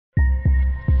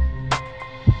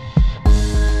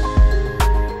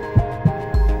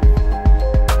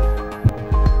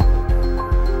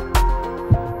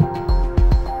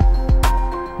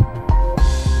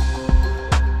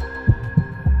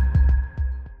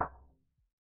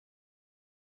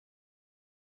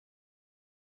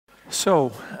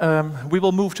So, we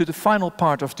will move to the final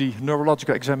part of the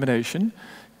neurological examination.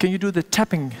 Can you do the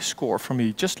tapping score for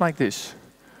me, just like this?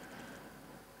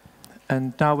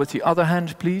 And now with the other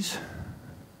hand, please.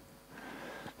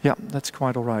 Yeah, that's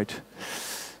quite all right.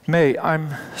 May,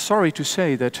 I'm sorry to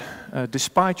say that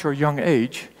despite your young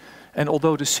age, and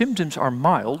although the symptoms are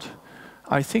mild,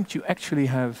 I think you actually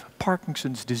have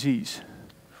Parkinson's disease.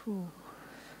 Ooh.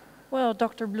 Well,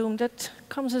 Dr. Bloem, that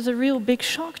comes as a real big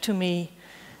shock to me.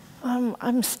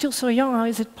 I'm still so young, how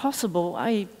is it possible?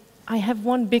 I have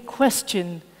one big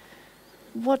question.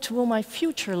 What will my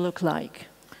future look like?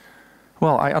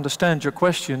 Well, I understand your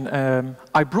question.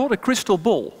 I brought a crystal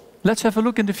ball. Let's have a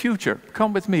look in the future.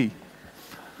 Come with me.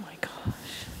 Oh my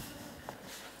gosh.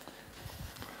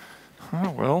 Oh,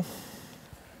 well.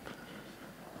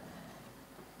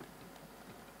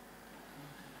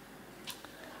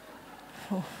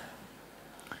 Oh.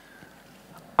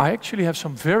 I actually have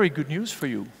some very good news for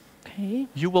you. Okay.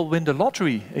 You will win the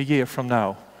lottery a year from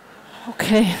now.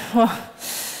 Okay, well,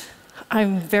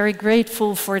 I'm very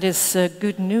grateful for this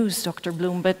good news, Dr.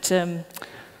 Bloem, but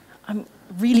I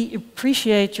really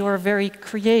appreciate your very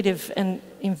creative and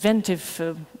inventive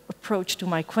approach to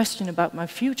my question about my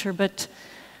future, but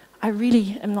I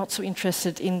really am not so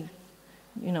interested in,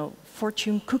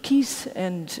 fortune cookies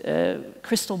and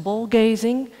crystal ball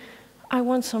gazing. I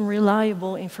want some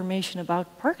reliable information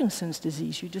about Parkinson's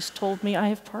disease. You just told me I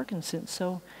have Parkinson's,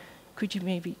 so could you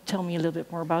maybe tell me a little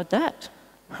bit more about that?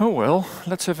 Oh, well,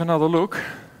 let's have another look.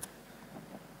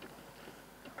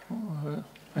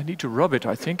 I need to rub it,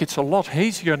 I think. It's a lot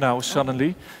hazier now,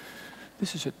 suddenly.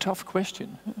 This is a tough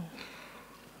question.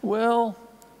 Well,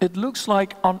 it looks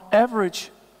like, on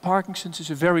average, Parkinson's is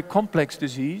a very complex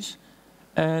disease,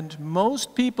 and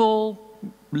most people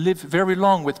live very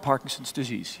long with Parkinson's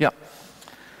disease, yeah.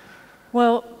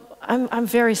 Well, I'm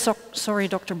very sorry,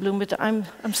 Dr. Bloem, but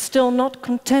I'm still not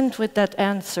content with that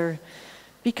answer,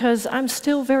 because I'm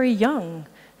still very young,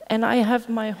 and I have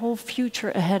my whole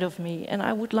future ahead of me, and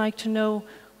I would like to know,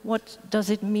 what does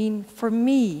it mean for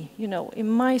me, in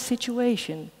my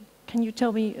situation? Can you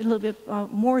tell me a little bit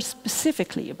more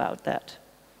specifically about that?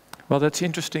 Well, that's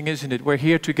interesting, isn't it? We're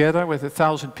here together with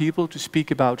 1,000 people to speak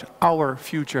about our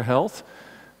future health,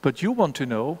 but you want to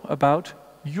know about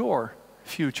your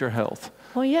future health.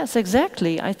 Well, yes,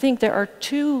 exactly. I think there are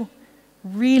two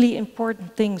really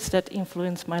important things that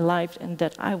influence my life and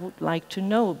that I would like to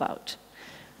know about.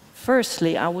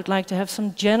 Firstly, I would like to have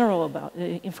some general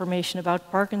information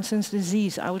about Parkinson's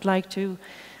disease. I would like to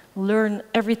learn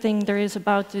everything there is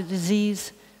about the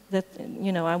disease that,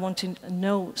 I want to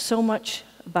know so much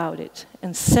about it.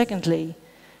 And secondly,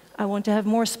 I want to have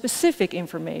more specific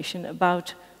information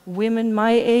about women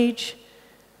my age,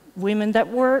 women that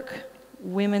work,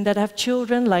 women that have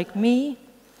children like me.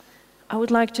 I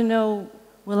would like to know,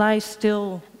 will I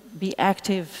still be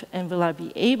active and will I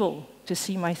be able to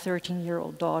see my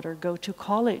 13-year-old daughter go to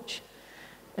college?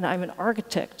 And I'm an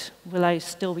architect. Will I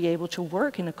still be able to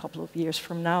work in a couple of years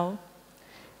from now?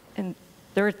 And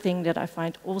third thing that I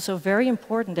find also very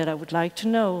important that I would like to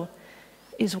know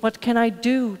is, what can I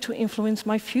do to influence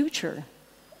my future?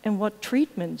 And what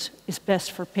treatment is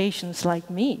best for patients like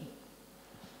me?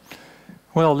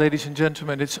 Well, ladies and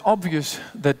gentlemen, it's obvious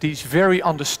that these very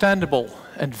understandable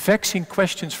and vexing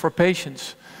questions for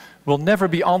patients will never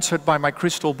be answered by my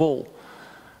crystal ball.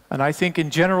 And I think in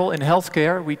general in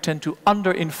healthcare we tend to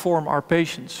under-inform our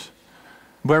patients,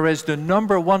 whereas the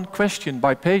number one question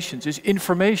by patients is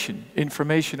information.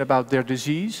 Information about their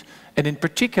disease, and in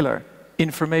particular,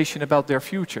 information about their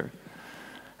future.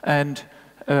 And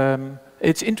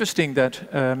it's interesting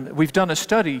that we've done a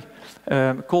study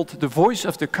called the Voice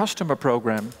of the Customer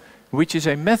program, which is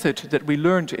a method that we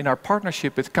learned in our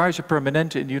partnership with Kaiser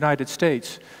Permanente in the United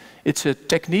States. It's a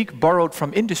technique borrowed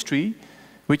from industry,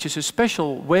 which is a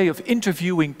special way of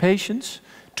interviewing patients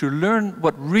to learn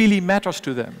what really matters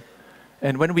to them.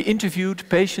 And when we interviewed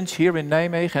patients here in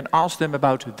Nijmegen and asked them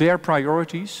about their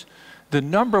priorities, the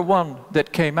number one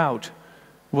that came out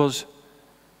was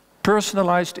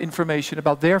personalized information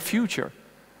about their future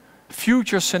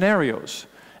scenarios.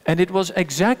 And it was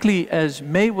exactly as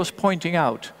May was pointing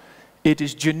out. It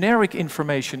is generic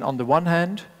information on the one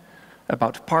hand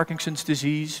about Parkinson's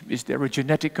disease. Is there a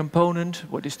genetic component?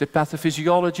 What is the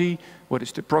pathophysiology? What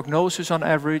is the prognosis on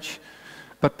average?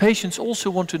 But patients also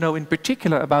want to know in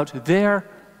particular about their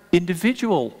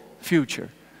individual future.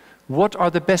 What are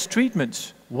the best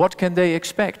treatments? What can they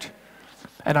expect?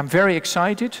 And I'm very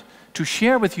excited to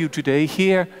share with you today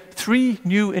here 3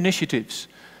 new initiatives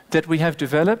that we have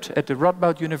developed at the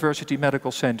Radboud University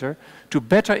Medical Center to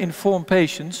better inform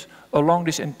patients along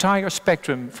this entire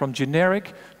spectrum from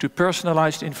generic to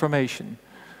personalized information.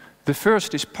 The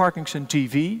first is Parkinson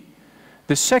TV,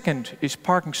 the second is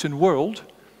Parkinson World,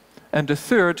 and the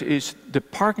third is the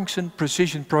Parkinson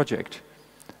Precision Project.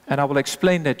 And I will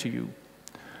explain that to you.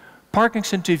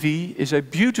 Parkinson TV is a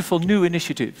beautiful new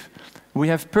initiative. We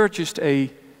have purchased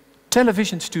a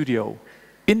television studio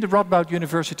in the Radboud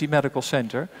University Medical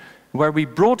Center where we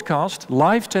broadcast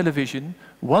live television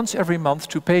once every month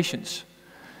to patients.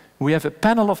 We have a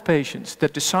panel of patients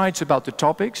that decides about the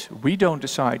topics. We don't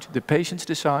decide, the patients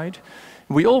decide.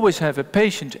 We always have a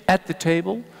patient at the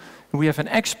table. We have an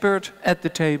expert at the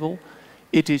table.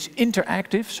 It is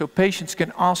interactive, so patients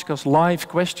can ask us live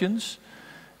questions.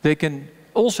 They can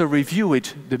also review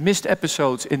it, the missed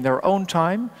episodes, in their own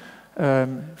time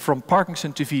from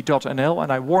parkinsontv.nl,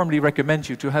 and I warmly recommend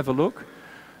you to have a look.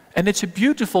 And it's a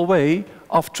beautiful way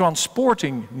of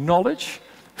transporting knowledge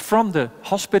from the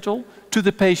hospital to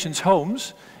the patients'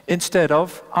 homes, instead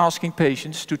of asking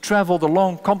patients to travel the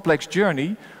long, complex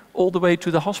journey all the way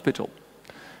to the hospital.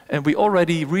 And we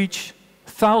already reach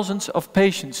thousands of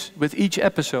patients with each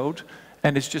episode,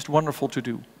 and it's just wonderful to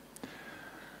do.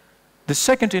 The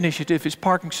second initiative is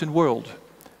Parkinson World.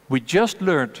 We just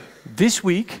learned this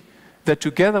week that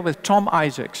together with Tom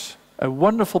Isaacs, a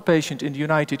wonderful patient in the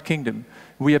United Kingdom,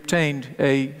 we obtained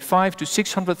a £500,000 to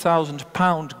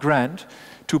 £600,000 grant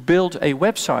to build a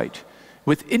website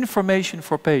with information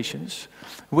for patients,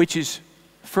 which is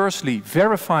firstly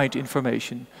verified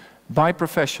information by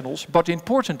professionals, but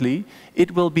importantly,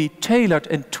 it will be tailored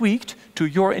and tweaked to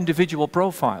your individual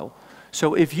profile.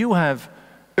 So if you have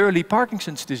early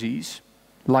Parkinson's disease,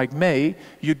 like May,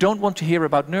 you don't want to hear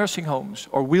about nursing homes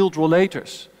or wheeled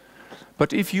rollators.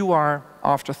 But if you are,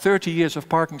 after 30 years of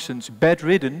Parkinson's,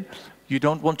 bedridden, you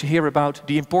don't want to hear about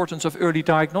the importance of early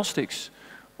diagnostics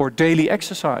or daily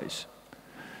exercise.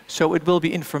 So it will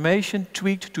be information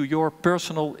tweaked to your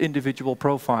personal individual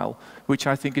profile, which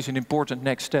I think is an important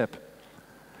next step.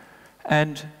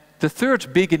 And the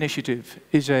third big initiative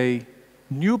is a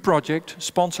new project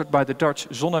sponsored by the Dutch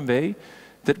ZonMW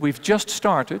that we've just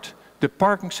started, the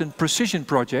Parkinson Precision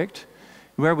Project,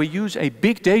 where we use a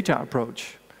big data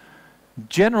approach.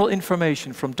 General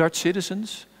information from Dutch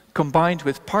citizens combined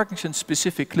with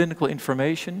Parkinson-specific clinical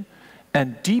information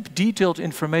and deep detailed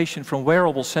information from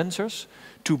wearable sensors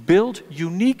to build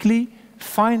uniquely,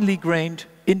 finely grained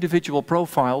individual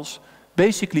profiles,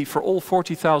 basically for all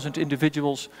 40,000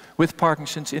 individuals with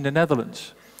Parkinson's in the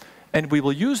Netherlands. And we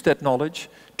will use that knowledge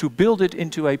to build it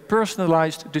into a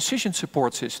personalized decision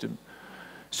support system,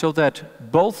 so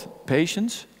that both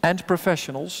patients and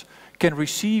professionals can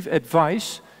receive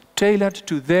advice tailored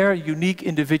to their unique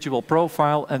individual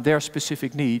profile and their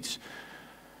specific needs.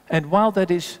 And while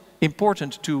that is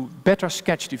important to better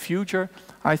sketch the future,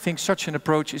 I think such an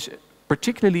approach is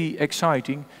particularly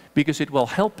exciting because it will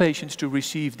help patients to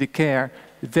receive the care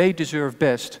they deserve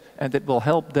best, and that will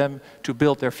help them to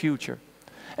build their future.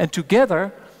 And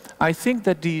together, I think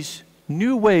that these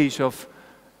new ways of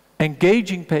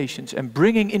engaging patients and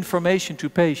bringing information to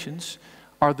patients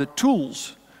are the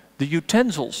tools, the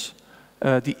utensils,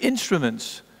 the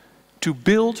instruments to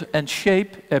build and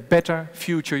shape a better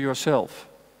future yourself.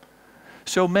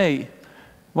 So May,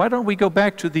 why don't we go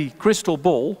back to the crystal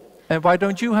ball, and why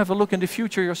don't you have a look in the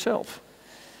future yourself?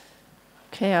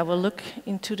 Okay, I will look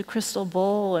into the crystal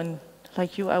ball, and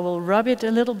like you, I will rub it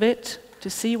a little bit to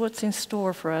see what's in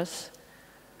store for us.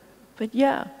 But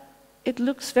yeah, it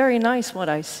looks very nice what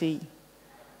I see.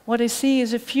 What I see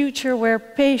is a future where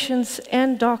patients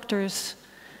and doctors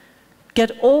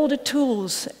get all the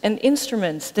tools and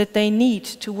instruments that they need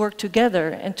to work together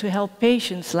and to help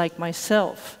patients like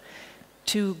myself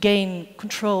to gain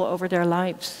control over their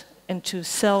lives and to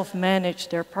self-manage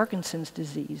their Parkinson's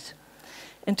disease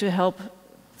and to help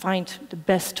find the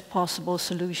best possible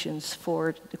solutions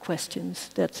for the questions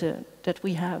that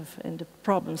we have and the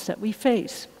problems that we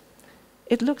face.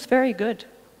 It looks very good.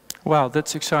 Wow,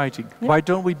 that's exciting. Yeah. Why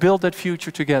don't we build that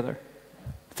future together?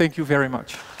 Thank you very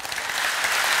much.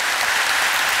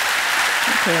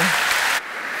 Okay.